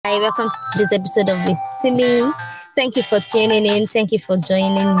Hi, welcome to today's episode of With Timmy. Thank you for tuning in. Thank you for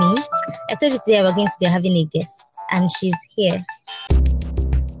joining me. I told you today we're going to be having a guest, and she's here.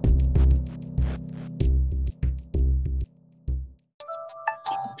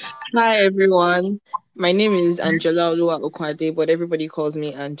 Hi everyone. My name is Angela Olua Okwade, but everybody calls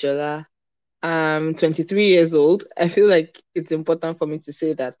me Angela. I'm 23 years old. I feel like it's important for me to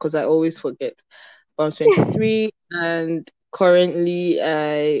say that because I always forget. I'm 23 and currently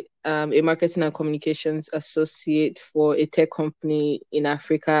I am a marketing and communications associate for a tech company in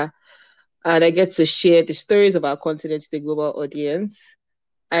Africa. And I get to share the stories of our continent to the global audience.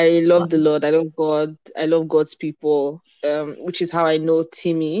 I Wow. love the Lord. I love God. I love God's people, which is how I know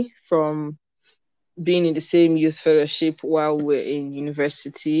Timmy from being in the same youth fellowship while we're in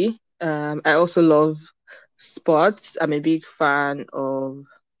university. I also love sports. I'm a big fan of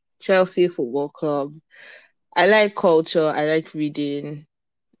Chelsea Football Club. I like culture. I like reading.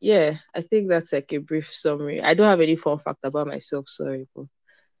 Yeah, I think that's like a brief summary. I don't have any fun fact about myself, sorry, but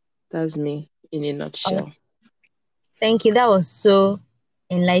that's me in a Oh, nutshell. thank you. That was so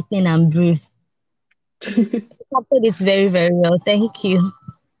enlightening and brief. You covered it very, very well. Thank you.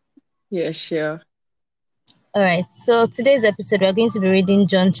 Yeah, sure. All right. So today's episode, we're going to be reading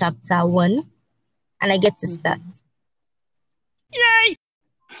John chapter 1, and I get to start.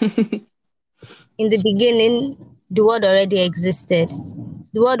 Mhm. In the beginning, the Word already existed.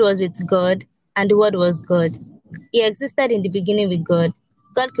 The Word was with God, and the Word was God. He existed in the beginning with God.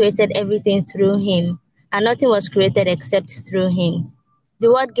 God created everything through him, and nothing was created except through him.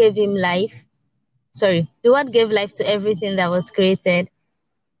 The Word gave him life. The Word gave life to everything that was created,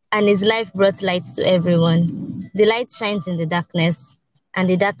 and his life brought light to everyone. The light shines in the darkness, and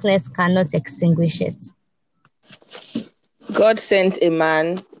the darkness cannot extinguish it. God sent a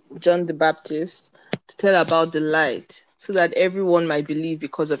man, John the Baptist, to tell about the light so that everyone might believe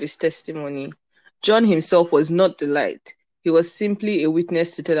because of his testimony. John himself was not the light. He was simply a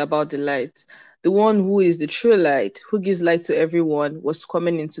witness to tell about the light. The one who is the true light, who gives light to everyone, was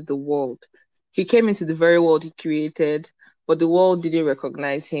coming into the world. He came into the very world he created, but the world didn't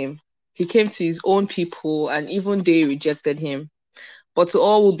recognize him. He came to his own people, and even they rejected him. But to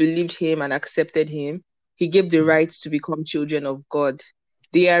all who believed him and accepted him, he gave the right to become children of God.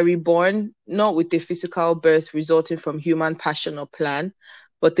 They are reborn not with a physical birth resulting from human passion or plan,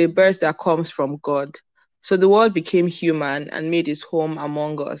 but a birth that comes from God. So the word became human and made his home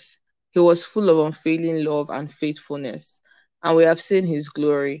among us. He was full of unfailing love and faithfulness, and we have seen his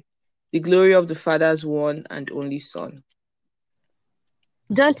glory, the glory of the Father's one and only Son.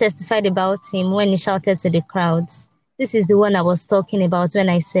 John testified about him when he shouted to the crowds, "This is the one I was talking about when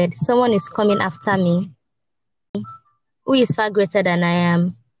I said, 'Someone is coming after me, who is far greater than I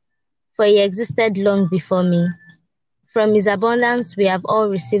am, for he existed long before me.' From his abundance, we have all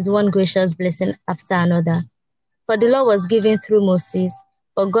received one gracious blessing after another. For the law was given through Moses,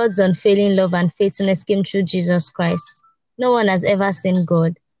 but God's unfailing love and faithfulness came through Jesus Christ. No one has ever seen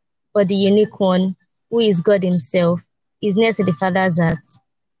God, but the unique one, who is God himself, is near to the Father's heart.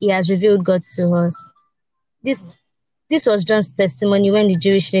 He has revealed God to us. This this was John's testimony when the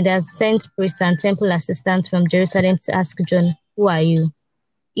Jewish leaders sent priests and temple assistants from Jerusalem to ask John, "Who are you?"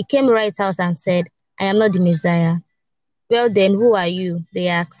 He came right out and said, "I am not the Messiah." "Well then, who are you?" they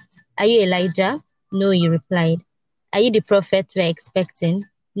asked. "Are you Elijah?" "No," he replied. "Are you the prophet we're expecting?"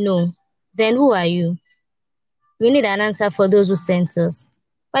 "No." "Then who are you?" "We need an answer for those who sent us.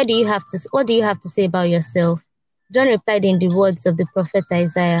 What do you have to say about yourself?" John replied in the words of the prophet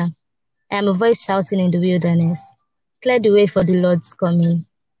Isaiah, "I am a voice shouting in the wilderness, 'Clear the way for the Lord's coming.'"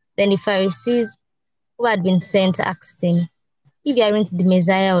 Then the Pharisees who had been sent asked him, "If you aren't the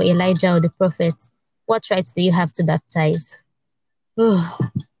Messiah or Elijah or the prophet, what right do you have to baptize?" Oh,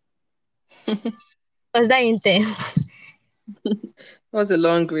 was that intense? That was a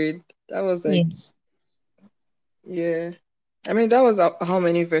long read. That was Yeah, like, yeah. I mean, that was how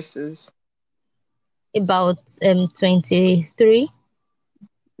many verses? about 23.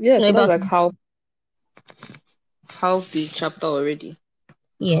 Yeah, No, so that's about like half the chapter already.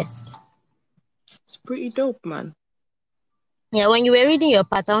 yes. It's pretty dope, man. Yeah, when you were reading your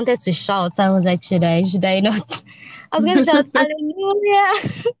part, I wanted to shout. I was like, should I not? I was going to shout, "Hallelujah!"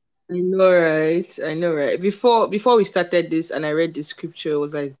 I know, right? I know, right? Before we started this and I read the scripture, I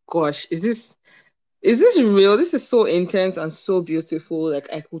was like, gosh, is this real? This is so intense and so beautiful.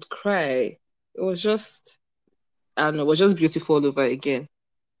 Like I could cry. It was just I don't know, it was just beautiful all over again.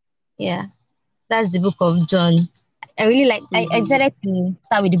 Yeah, that's the book of John. I really like. I Hmm. decided to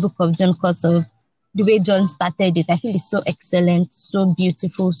start with the book of John because of the way John started it. I feel it's so excellent, so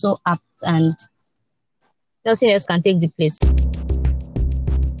beautiful, so apt, and nothing else can take the place.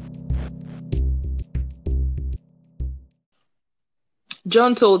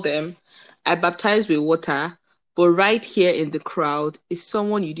 John told them, I baptize with water, but right here in the crowd is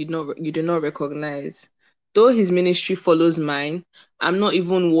someone you do not recognize. Though his ministry follows mine, I'm not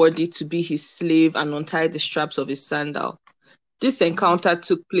even worthy to be his slave and untie the straps of his sandal. This encounter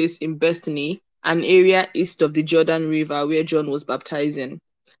took place in Bethany, an area east of the Jordan River where John was baptizing.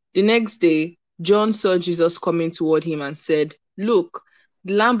 The next day, John saw Jesus coming toward him and said, Look,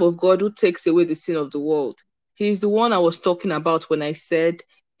 the Lamb of God who takes away the sin of the world. He is the one I was talking about when I said,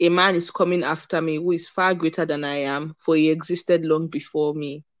 A man is coming after me who is far greater than I am, for he existed long before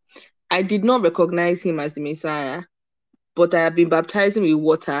me. I did not recognize him as the Messiah, but I have been baptizing with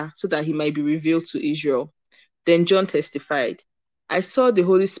water so that he might be revealed to Israel. Then John testified, I saw the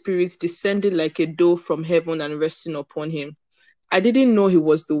Holy Spirit descending like a dove from heaven and resting upon him. I didn't know he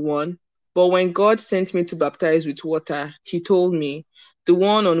was the one, but when God sent me to baptize with water, he told me, the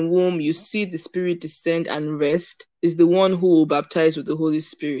one on whom you see the Spirit descend and rest is the one who will baptize with the Holy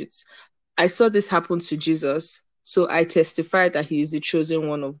Spirit. I saw this happen to Jesus, so I testify that he is the chosen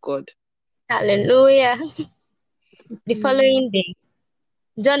one of God. Hallelujah. The following day,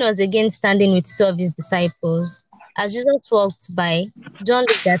 John was again standing with two of his disciples. As Jesus walked by, John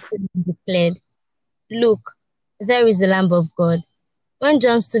looked at him and declared, Look, there is the Lamb of God. When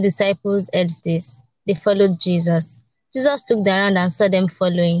John's two disciples heard this, they followed Jesus. Jesus looked around and saw them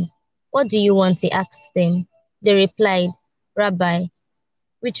following. What do you want? He asked them. They replied, Rabbi,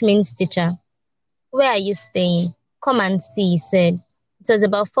 which means teacher. Where are you staying? Come and see, he said. It was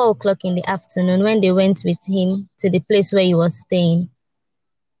about 4 o'clock in the afternoon when they went with him to the place where he was staying.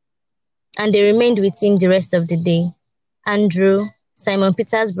 And they remained with him the rest of the day. Andrew, Simon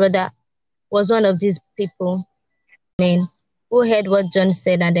Peter's brother, was one of these people, men, who heard what John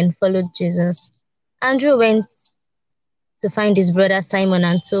said and then followed Jesus. Andrew went to find his brother Simon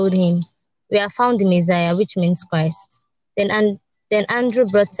and told him, We have found the Messiah, which means Christ. Then Andrew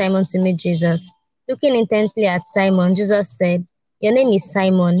brought Simon to meet Jesus. Looking intently at Simon, Jesus said, Your name is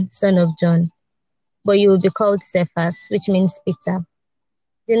Simon, son of John, but you will be called Cephas, which means Peter.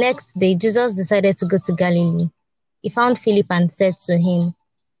 The next day, Jesus decided to go to Galilee. He found Philip and said to him,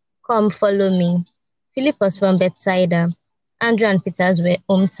 Come, follow me. Philip was from Bethsaida. Andrew and Peter's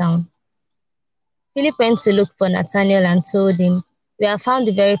hometown. Philip went to look for Nathanael and told him, We have found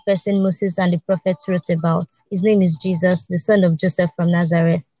the very person Moses and the prophets wrote about. His name is Jesus, the son of Joseph from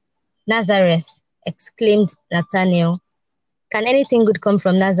Nazareth. Nazareth, exclaimed Nathanael. Can anything good come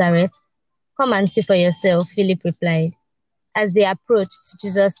from Nazareth? Come and see for yourself, Philip replied. As they approached,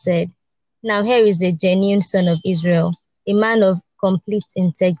 Jesus said, Now here is the genuine son of Israel, a man of complete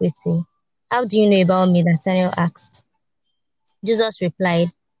integrity. How do you know about me? Nathanael asked. Jesus replied,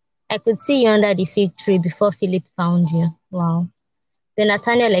 I could see you under the fig tree before Philip found you. Wow. Then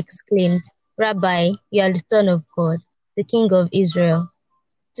Nathanael exclaimed, Rabbi, you are the Son of God, the King of Israel.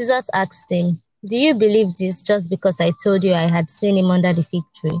 Jesus asked him, Do you believe this just because I told you I had seen him under the fig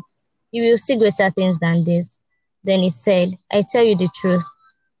tree? You will see greater things than this. Then he said, I tell you the truth.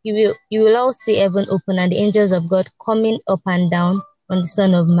 You will all see heaven open and the angels of God coming up and down on the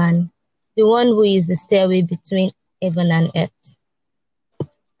Son of Man, the one who is the stairway between heaven and earth.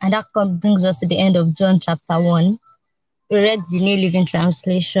 And that brings us to the end of John chapter 1. We read the New Living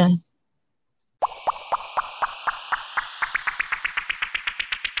Translation.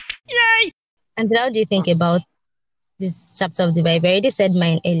 Yay! And how do you think about this chapter of the Bible? I already said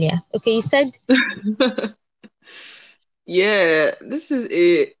mine earlier. Okay, you said? Yeah, this is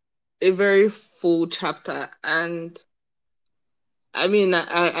a very full chapter, and I mean,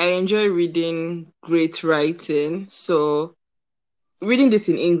 I enjoy reading great writing. So reading this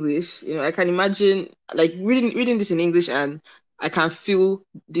in English, I can imagine like reading this in English, and I can feel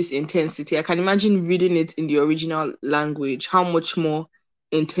this intensity. I can imagine reading it in the original language, how much more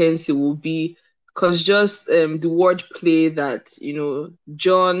intense it will be. Because just the wordplay that,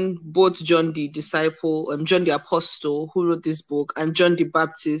 both John the disciple, John the apostle who wrote this book, and John the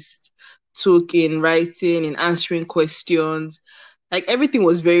Baptist took in writing and answering questions, like everything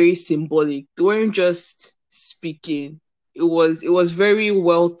was very symbolic. They weren't just speaking. It was very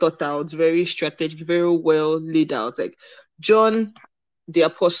well thought out, very strategic, very well laid out. Like John the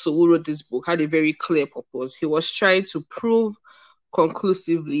apostle who wrote this book had a very clear purpose. He was trying to prove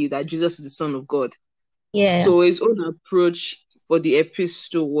conclusively that Jesus is the Son of God. Yeah. So his own approach for the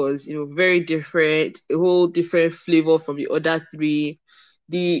epistle was, very different, a whole different flavor from the other three.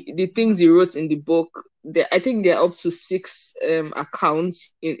 The things he wrote in the book, I think there are up to 6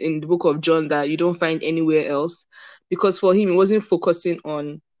 accounts in the book of John that you don't find anywhere else. Because for him, he wasn't focusing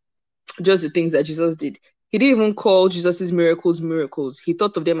on just the things that Jesus did. He didn't even call Jesus's miracles miracles. He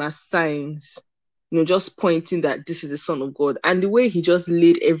thought of them as signs. just pointing that this is the Son of God. And the way he just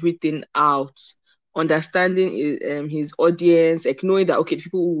laid everything out, understanding his audience, like knowing that, okay,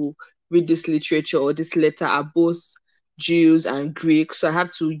 people who read this literature or this letter are both Jews and Greeks, so I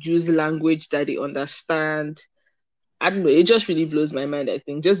have to use language that they understand. I don't know, it just really blows my mind, I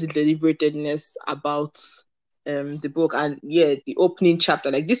think. Just the deliberatedness about the book. And yeah, the opening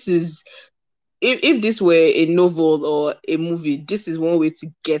chapter. Like, this is, if this were a novel or a movie, this is one way to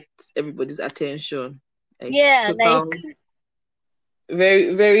get everybody's attention. Like, Yeah, like total,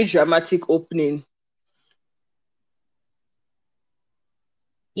 very, very dramatic opening.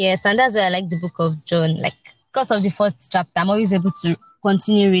 yes, and that's why I like the book of John. Like, because of the first chapter, I'm always able to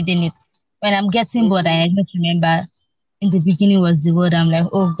continue reading it. When I'm getting bored, I just remember in the beginning was the word. I'm like,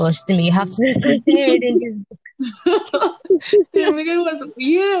 oh gosh, Timmy, you have to just continue reading this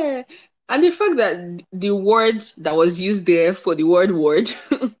Yeah. And the fact that the word that was used there for the word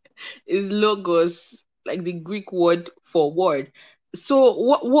is logos, like the Greek word for word. So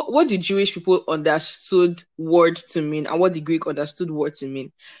what the Jewish people understood word to mean and what the Greek understood word to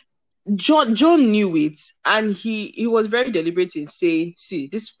mean? John knew it, and he was very deliberate in saying, see,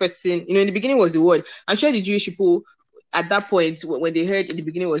 this person, in the beginning was the word. I'm sure the Jewish people at that point, when they heard in the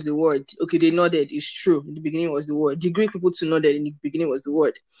beginning was the word, okay, they nodded, it's true, in the beginning was the word. The Greek people too nodded, in the beginning was the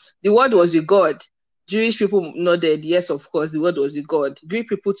word. The word was with God. Jewish people nodded, yes, of course, the word was with God. Greek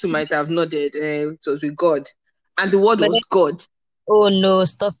people too might have nodded, it was with God. And the word but then, was God. oh no,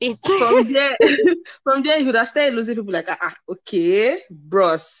 stop it. From there, from there, you would have started losing people like, okay,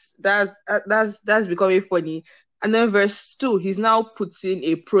 bros, that's becoming funny. And then verse 2, he's now putting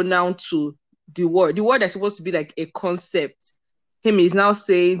a pronoun to the word. The word that's supposed to be like a concept. Him is now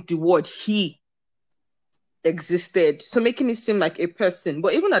saying the word he existed. So making it seem like a person.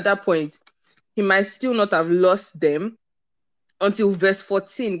 But even at that point, he might still not have lost them until verse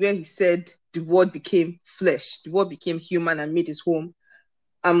 14, where he said the word became flesh, the word became human and made his home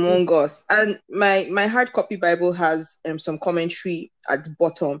among us. And my hard copy Bible has some commentary at the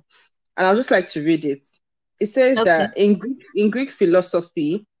bottom, and I'd just like to read it. It says Okay. that in Greek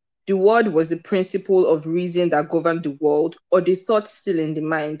philosophy, the word was the principle of reason that governed the world, or the thought still in the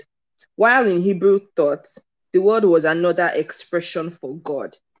mind, while in Hebrew thought, the word was another expression for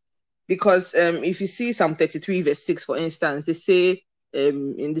God. Because if you see Psalm 33 verse 6, for instance, they say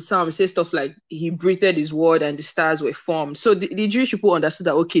in the Psalm, it says stuff like he breathed his word and the stars were formed. So the Jewish people understood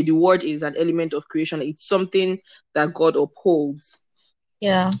that, okay, the word is an element of creation. It's something that God upholds.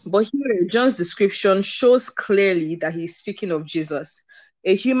 Yeah. But here, John's description shows clearly that he's speaking of Jesus,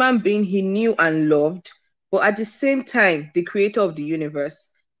 a human being he knew and loved, but at the same time, the creator of the universe,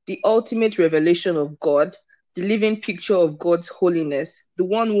 the ultimate revelation of God, the living picture of God's holiness, the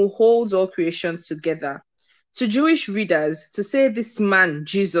one who holds all creation together. To Jewish readers, to say this man,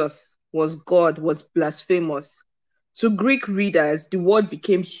 Jesus, was God was blasphemous. To Greek readers, the word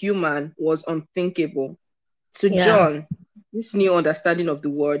became human was unthinkable. To Yeah. John, this new understanding of the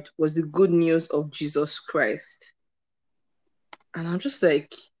word was the good news of Jesus Christ. And I'm just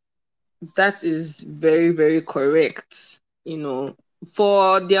like, that is very, very correct.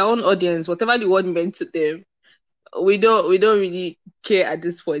 For their own audience, whatever the word meant to them, we don't really care at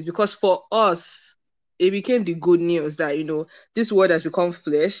this point, because for us, it became the good news that, this word has become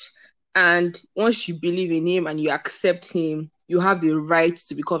flesh. And once you believe in him and you accept him, you have the right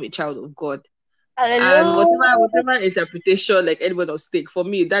to become a child of God. And Hallelujah. whatever interpretation like anyone else take, for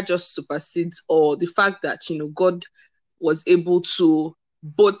me, that just supersedes all. The fact that God was able to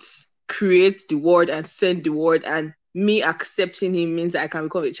both create the word and send the word, and me accepting him means that I can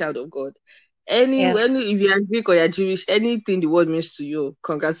become a child of God. Yeah. If you're Greek or you're Jewish, anything the word means to you,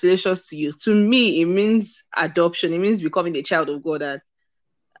 congratulations to you. To me, it means adoption. It means becoming a child of God, and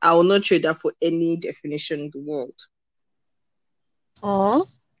I will not trade that for any definition in the world. Oh,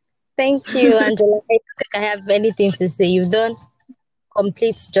 thank you, Angela. I don't think I have anything to say. You've done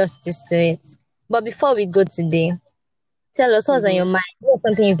complete justice to it. But before we go today, tell us what's on your mind. What's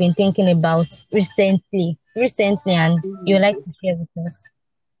something you've been thinking about recently, and you would like to share with us?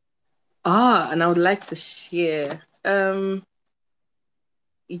 And I would like to share.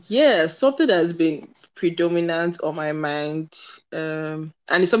 Yeah, something that's been predominant on my mind, and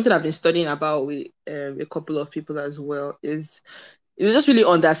it's something I've been studying about with a couple of people as well, is it's just really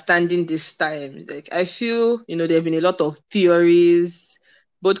understanding this time. Like, I feel, there have been a lot of theories,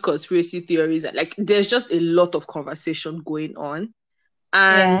 both conspiracy theories, and like there's just a lot of conversation going on.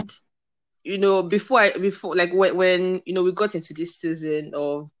 Yeah. And before like when we got into this season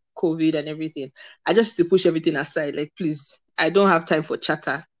of COVID and everything, I just used to push everything aside. Like, please, I don't have time for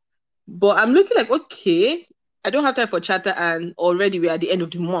chatter. But I'm looking like, okay, I don't have time for chatter, and already we're at the end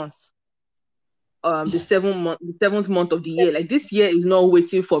of the month. the seventh month of the year. Like this year is not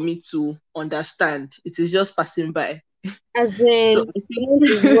waiting for me to understand. It is just passing by. As So in, I the month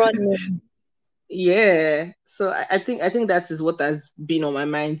is think running. yeah. So I think that is what has been on my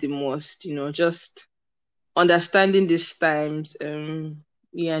mind the most, just understanding these times,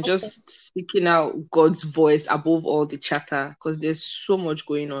 yeah, Okay. just speaking out God's voice above all the chatter because there's so much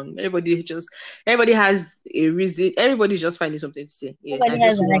going on. Everybody has a reason, everybody's just finding something to say. Yeah, I Nobody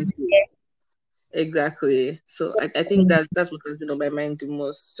has just an want to. idea. Exactly. So I think that's what has been on my mind the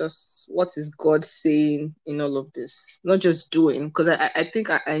most. Just what is God saying in all of this? Not just doing, because I think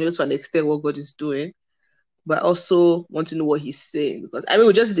I know to an extent what God is doing, but I also want to know what He's saying. Because I mean,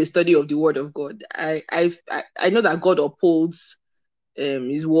 we just did a study of the Word of God. I know that God upholds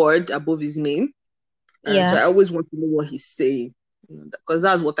His word above His name, and so Yeah. I always want to know what He's saying, because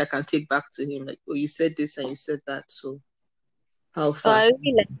that's what I can take back to Him. Like, oh, you said this and you said that, so how Oh, I far?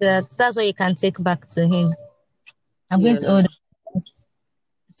 really like that. That's what you can take back to him. I'm going to Yeah. hold on.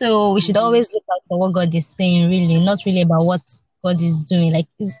 So we should Mm-hmm. always look out for what God is saying, really, not really about what God is doing. Like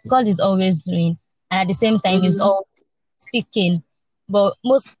God is always doing, and at the same time, He's Mm-hmm. all speaking. But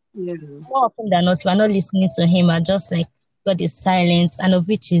Yeah. more often than not, we are not listening to Him. Are just like God is silent, and of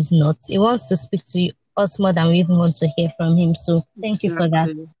which He's not. He wants to speak to us more than we even want to hear from Him. So thank you for that.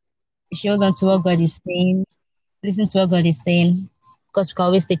 Exactly. We should hold on to what God is saying, listen to what God is saying, because we can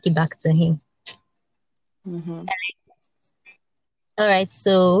always take it back to Him. Mm-hmm. All right.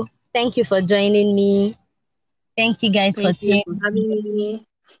 So thank you for joining me. Thank you guys for Thank you tuning for in. having me.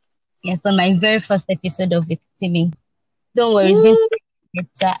 Yes, on my very first episode of With Timmy. Don't worry, it's going to Woo! get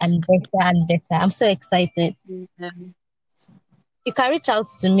better and better and better. I'm so excited. Yeah. You can reach out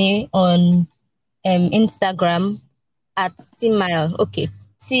to me on Instagram at Tmile. Okay,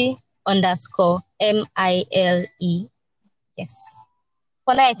 T_MILE. Yes.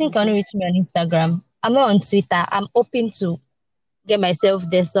 For now, I think I only Mm-hmm. reach me on Instagram. I'm not on Twitter. I'm hoping to get myself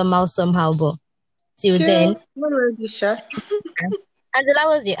there somehow. But till then, Chill. Not ready, sure. Angela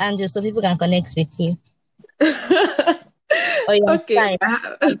was your Angel, so people can connect with you. Or your Okay. side.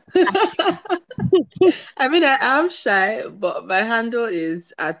 I mean, I am shy, but my handle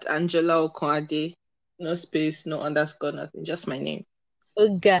is at Angela Okwade. No space, no underscore, nothing. Just my name,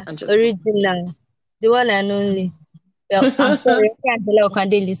 Oga, Angela. original, the one and only. Well, I'm sorry, if Angela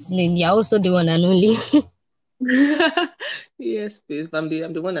Okande listening. You're also the one and only. Yes, please. I'm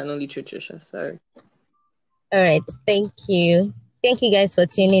the one and only True Trisha. Sorry. All right, thank you. Thank you guys for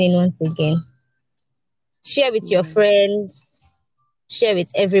tuning in once again. Share with your Yeah. friends, share with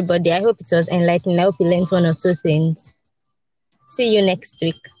everybody. I hope it was enlightening. I hope you learned one or two things. See you next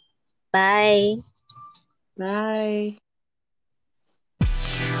week. Bye. Bye.